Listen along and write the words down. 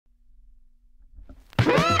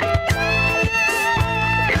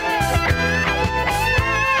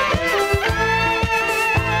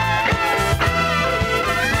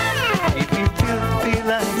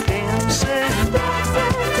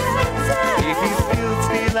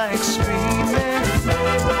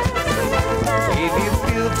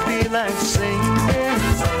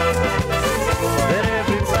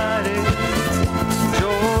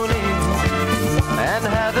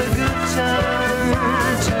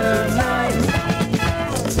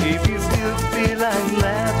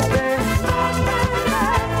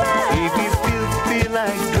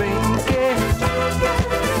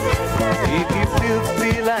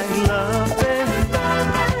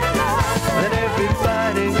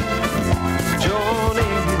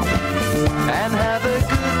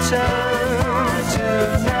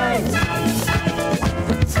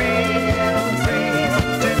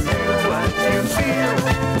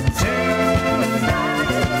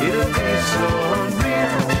so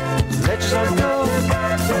unreal. Let's all go.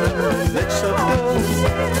 Let's all go.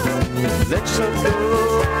 Let's all go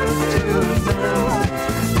tonight.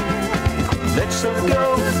 Let's all go.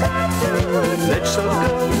 Let's all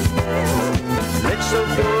go. Let's all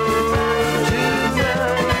go tonight.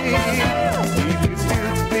 If you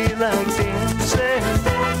feel like dancing,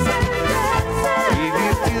 if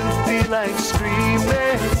you feel like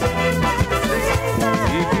screaming,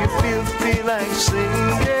 if you feel like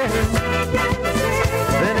singing,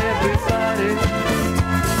 then everybody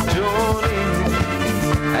join in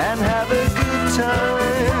and have a good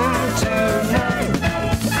time tonight.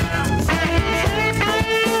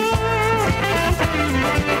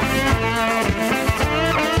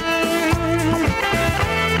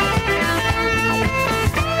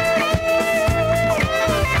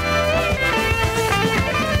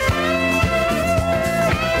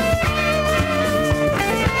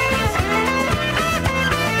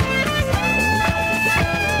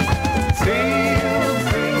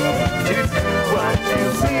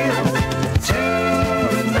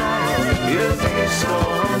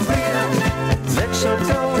 Let's all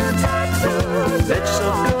go, let's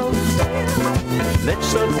all go,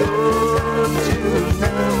 let's all go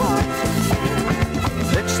tonight.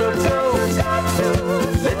 Let's all go,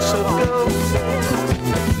 let's all go,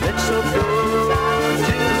 let's all go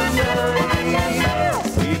tonight.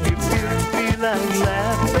 If you feel like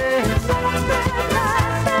laughing,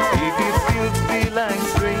 if you feel like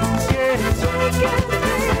drinking,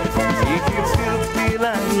 if you feel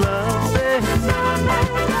like loving,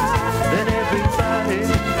 then everybody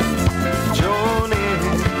join in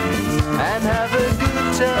and have a